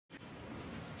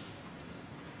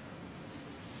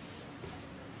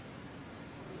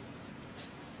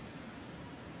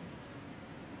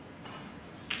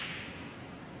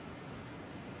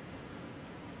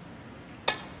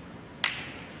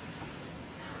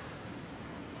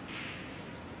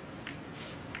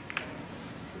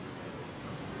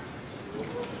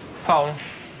Foul.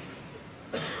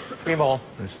 3 ball.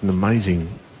 That's an amazing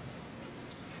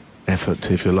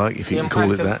effort, if you like, if you can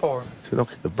call it that, to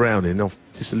knock the brown in off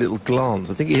just a little glance.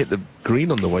 I think he hit the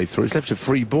green on the way through. He's left a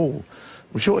free ball.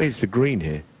 I'm sure he hits the green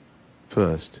here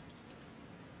first.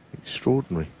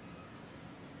 Extraordinary.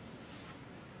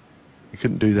 You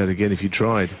couldn't do that again if you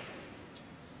tried.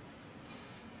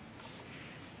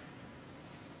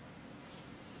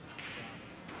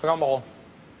 Brown ball.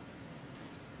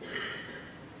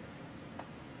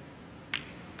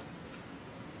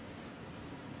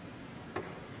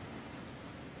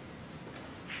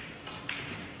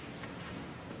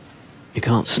 You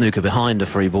can't snooker behind a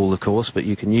free ball, of course, but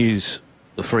you can use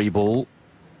the free ball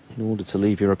in order to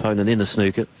leave your opponent in a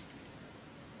snooker.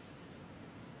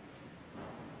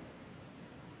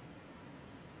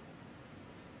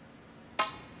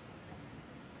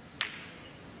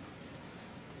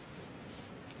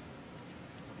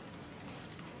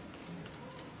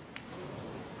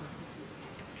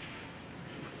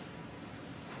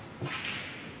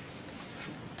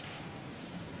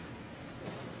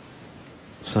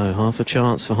 So half a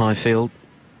chance for Highfield.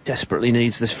 Desperately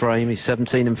needs this frame. He's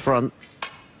 17 in front.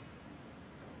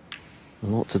 A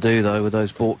lot to do though with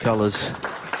those bought colours.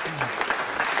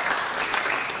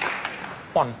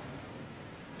 1.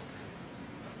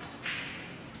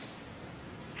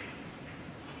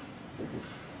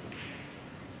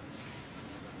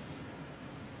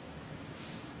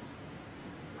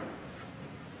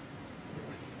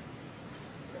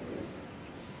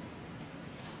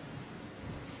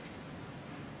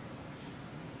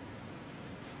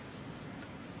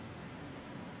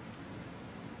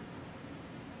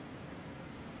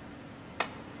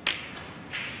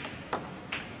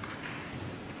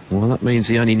 Well, that means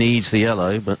he only needs the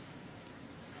yellow, but...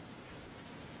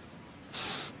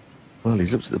 Well,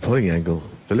 he's looked at the pulling angle,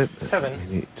 Philip. 7.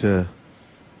 It's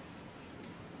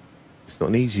not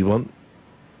an easy one.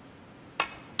 And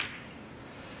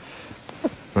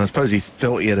I suppose he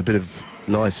felt he had a bit of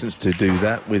licence to do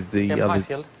that with the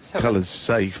other colours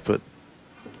safe, but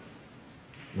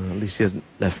well, at least he hasn't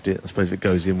left it. I suppose if it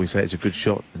goes in, we say it's a good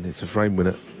shot and it's a frame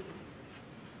winner.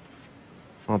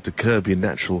 Hard to curb your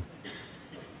natural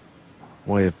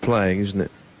way of playing, isn't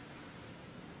it?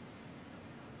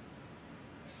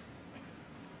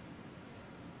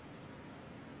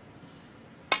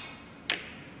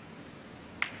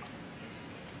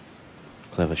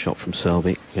 Clever shot from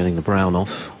Selby, getting the brown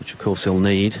off, which of course he'll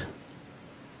need.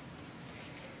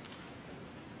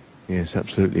 Yes,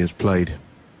 absolutely, has played.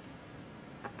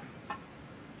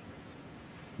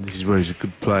 This is where he's a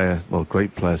good player, well,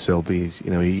 great player, Selby. He's, you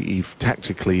know, he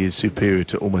tactically is superior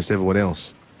to almost everyone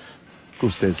else. Of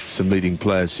course, there's some leading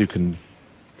players who can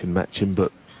match him,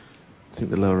 but I think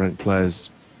the lower-ranked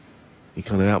players, he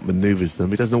kind of outmaneuvers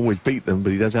them. He doesn't always beat them,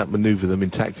 but he does outmaneuver them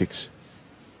in tactics.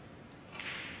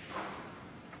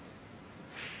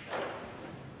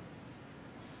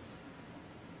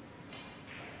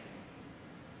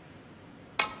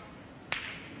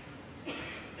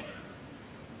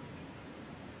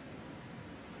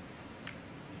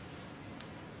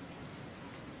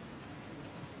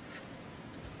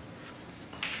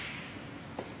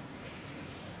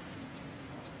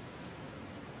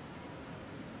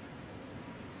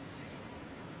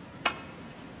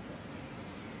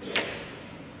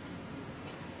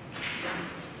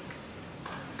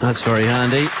 That's very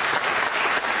handy.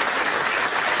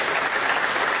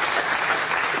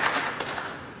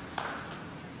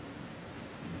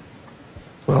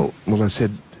 Well, what I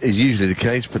said is usually the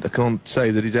case, but I can't say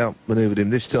that he's outmanoeuvred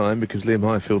him this time, because Liam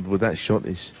Highfield with that shot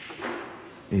is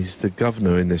the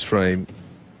governor in this frame.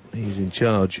 He's in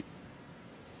charge.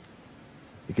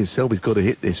 Because Selby's got to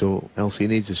hit this, or else he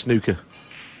needs a snooker.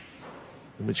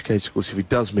 In which case, of course, if he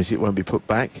does miss it, won't be put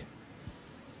back.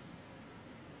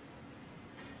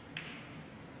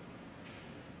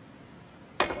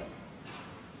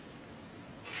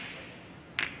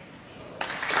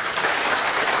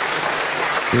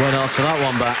 He won't ask for that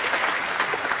one back.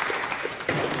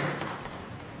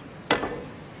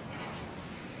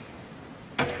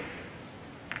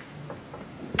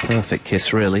 A perfect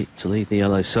kiss, really, to leave the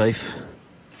yellow safe.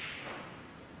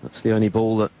 That's the only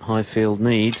ball that Highfield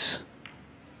needs.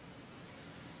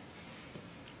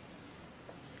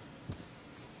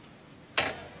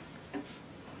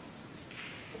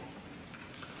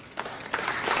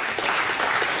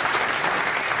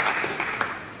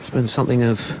 It's been something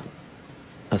of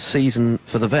a season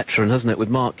for the veteran, hasn't it, with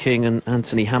Mark King and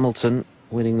Anthony Hamilton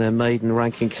winning their maiden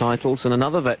ranking titles, and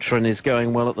another veteran is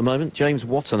going well at the moment, James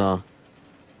Wattenaar,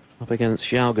 up against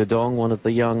Xiao Guodong, one of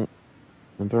the young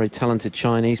and very talented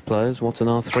Chinese players.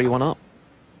 Wattenaar 3-1 up.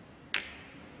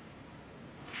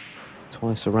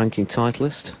 Twice a ranking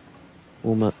titleist.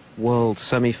 Former world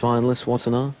semi-finalist,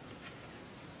 Watanabe.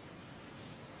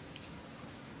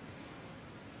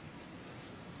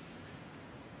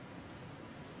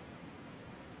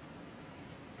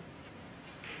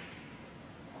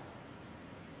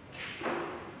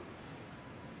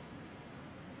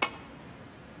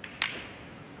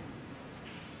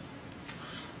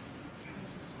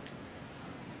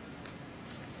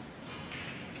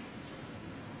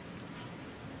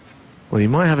 Well, he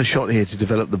might have a shot here to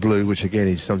develop the blue, which again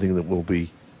is something that will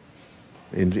be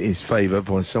in his favour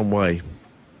by some way.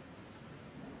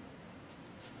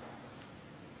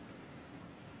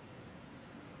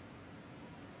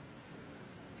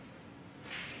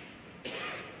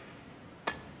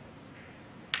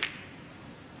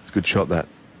 Good shot, that.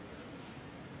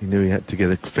 He knew he had to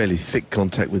get a fairly thick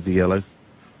contact with the yellow.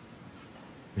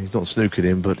 He's not snookered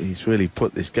him, but he's really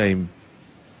put this game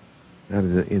out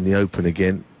in the open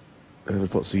again. Whoever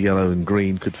puts the yellow and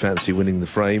green could fancy winning the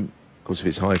frame. Of course, if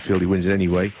it's high field, he wins it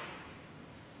anyway.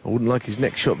 I wouldn't like his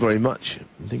next shot very much.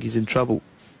 I think he's in trouble.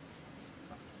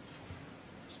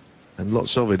 And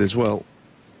lots of it as well.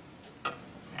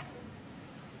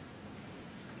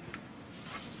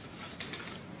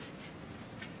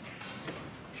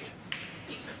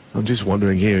 I'm just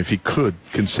wondering here if he could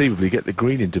conceivably get the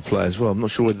green into play as well. I'm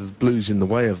not sure whether the blue's in the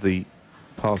way of the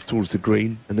path towards the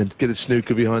green, and then get a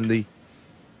snooker behind the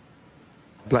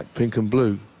black, pink and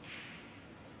blue.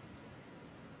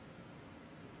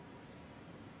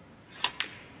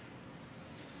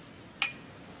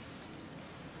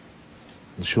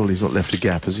 And surely he's not left a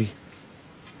gap, has he?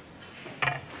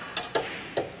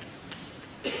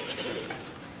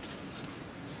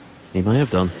 He may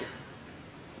have done.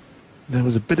 There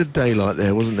was a bit of daylight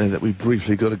there, wasn't there, that we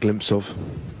briefly got a glimpse of.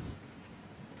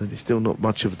 But it's still not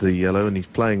much of the yellow, and he's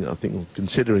playing, I think,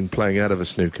 considering playing out of a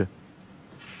snooker.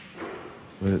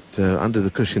 But under the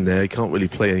cushion there, he can't really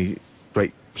play any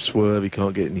great swerve, he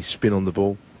can't get any spin on the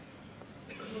ball.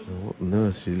 Oh, what on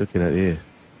earth is he looking at here?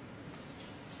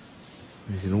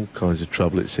 He's in all kinds of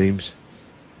trouble, it seems.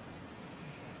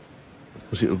 Of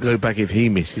course, it'll go back if he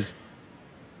misses.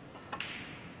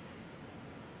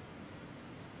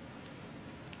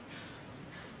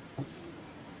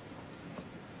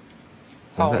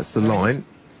 And that's the line.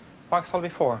 Mark Selby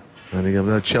 4. And he has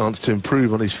no chance to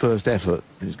improve on his first effort.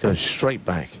 He's going straight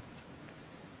back.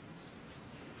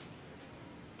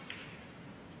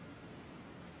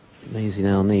 Means he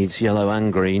now needs yellow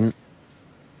and green.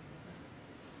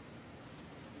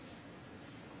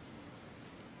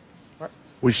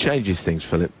 Which changes things,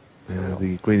 Philip.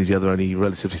 The green is the other only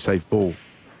relatively safe ball.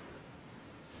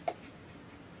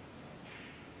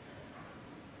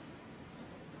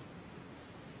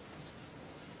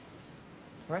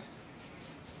 Right.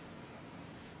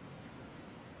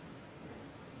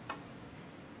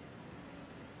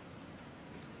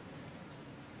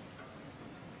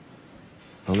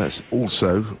 Well, that's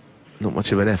also not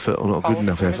much of an effort, or not good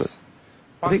enough effort.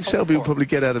 I think Selby will probably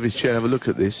get out of his chair and have a look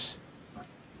at this.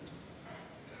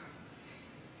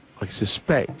 I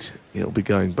suspect it'll be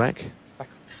going back.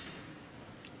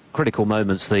 Critical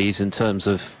moments these in terms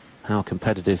of how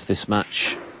competitive this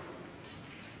match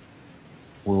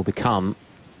will become.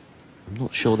 I'm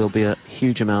not sure there'll be a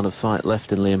huge amount of fight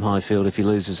left in Liam Highfield if he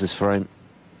loses this frame.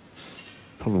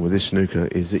 Problem with this snooker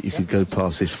is that you could go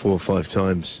past this 4 or 5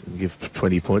 times and give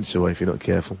 20 points away if you're not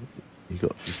careful. You've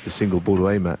got just a single ball to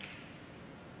aim at.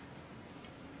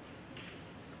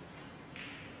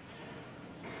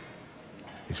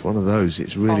 It's one of those,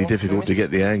 it's really difficult to get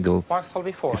the angle.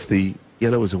 If the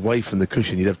yellow was away from the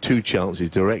cushion, you'd have 2 chances,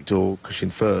 direct or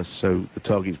cushion first, so the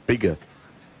target's bigger.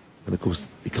 And of course,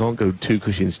 you can't go 2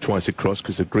 cushions twice across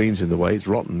because the green's in the way. It's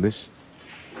rotten, this.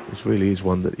 This really is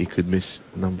one that he could miss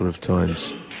a number of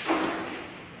times. Okay.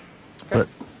 But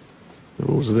the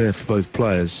rules are there for both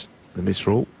players, the miss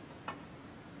rule.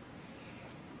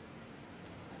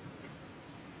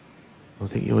 I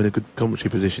think you're in a good commentary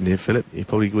position here, Philip. You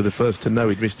probably were the first to know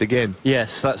he'd missed again.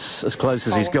 Yes, that's as close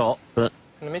as he's got, but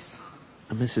a miss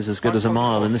is as good as a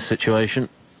mile in this situation.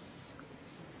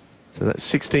 So that's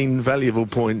 16 valuable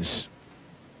points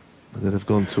that have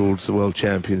gone towards the world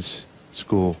champions'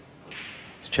 score.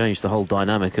 It's changed the whole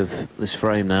dynamic of this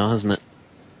frame now, hasn't it?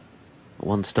 At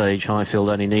one stage, Highfield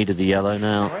only needed the yellow.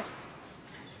 Now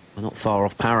they're not far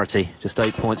off parity, just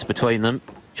 8 points between them.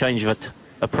 Change of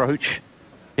approach,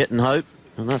 hit and hope,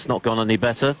 and that's not gone any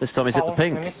better. This time he's hit the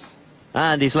pink.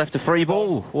 And he's left a free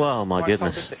ball. Well, my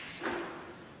goodness.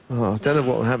 Oh, I don't know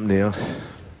what will happen here.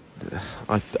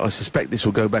 I suspect this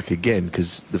will go back again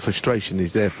because the frustration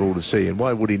is there for all to see. And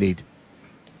why would he need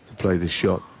to play this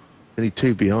shot? Only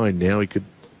 2 behind now. He could,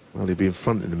 well, he'll be in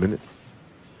front in a minute.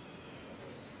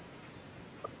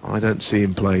 I don't see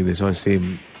him playing this. I see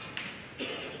him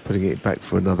putting it back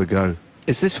for another go.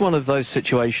 Is this one of those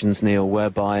situations, Neil,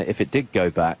 whereby if it did go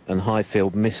back and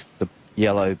Highfield missed the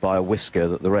yellow by a whisker,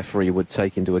 that the referee would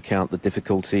take into account the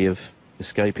difficulty of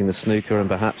escaping the snooker and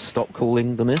perhaps stop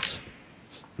calling the miss?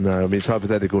 No, I mean, it's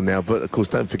hypothetical now, but of course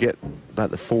don't forget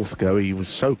about the fourth go. He was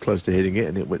so close to hitting it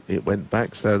and it went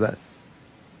back, so that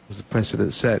was the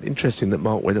precedent set. Interesting that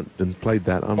Mark went up and played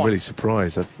that. I'm really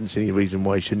surprised. I didn't see any reason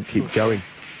why he shouldn't keep going.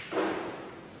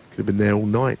 Could have been there all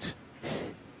night.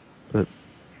 But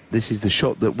this is the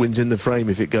shot that wins in the frame.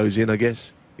 If it goes in, I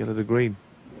guess, yellow to green.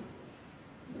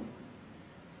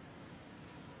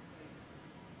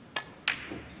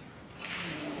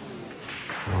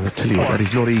 Oh, I tell you what, that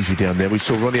is not easy down there. We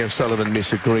saw Ronnie O'Sullivan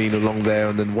miss a green along there,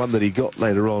 and then one that he got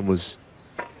later on was,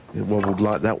 it wobbled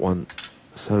like that one.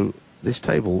 So this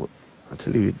table, I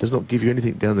tell you, it does not give you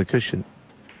anything down the cushion.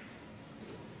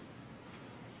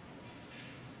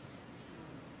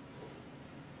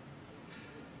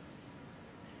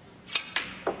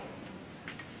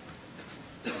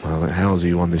 Well,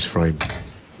 Halsey won this frame,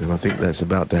 and I think that's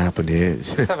about to happen here.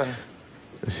 7.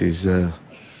 This is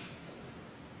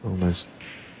almost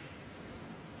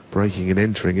breaking and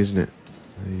entering, isn't it?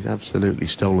 He's absolutely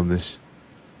stolen this.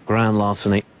 Grand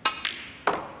larceny.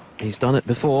 He's done it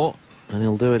before, and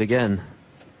he'll do it again.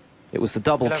 It was the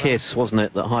double 11. kiss, wasn't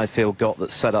it, that Highfield got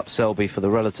that set up Selby for the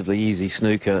relatively easy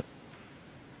snooker.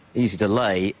 Easy to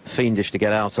lay, fiendish to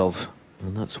get out of,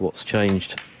 and that's what's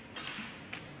changed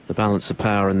the balance of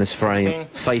power in this frame 16.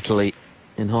 fatally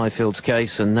in Highfield's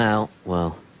case. And now,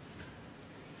 well,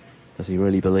 does he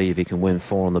really believe he can win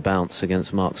 4 on the bounce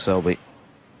against Mark Selby?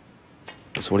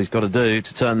 That's what he's got to do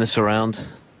to turn this around.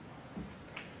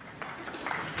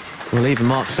 Well, even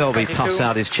Mark Selby 22. puffs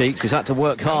out his cheeks. He's had to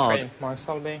work hard Mark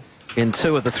Selby. in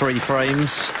 2 of the 3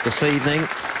 frames this evening.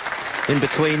 In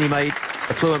between, he made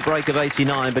a fluent break of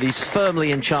 89, but he's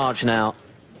firmly in charge now,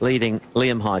 leading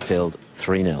Liam Highfield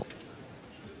 3-0.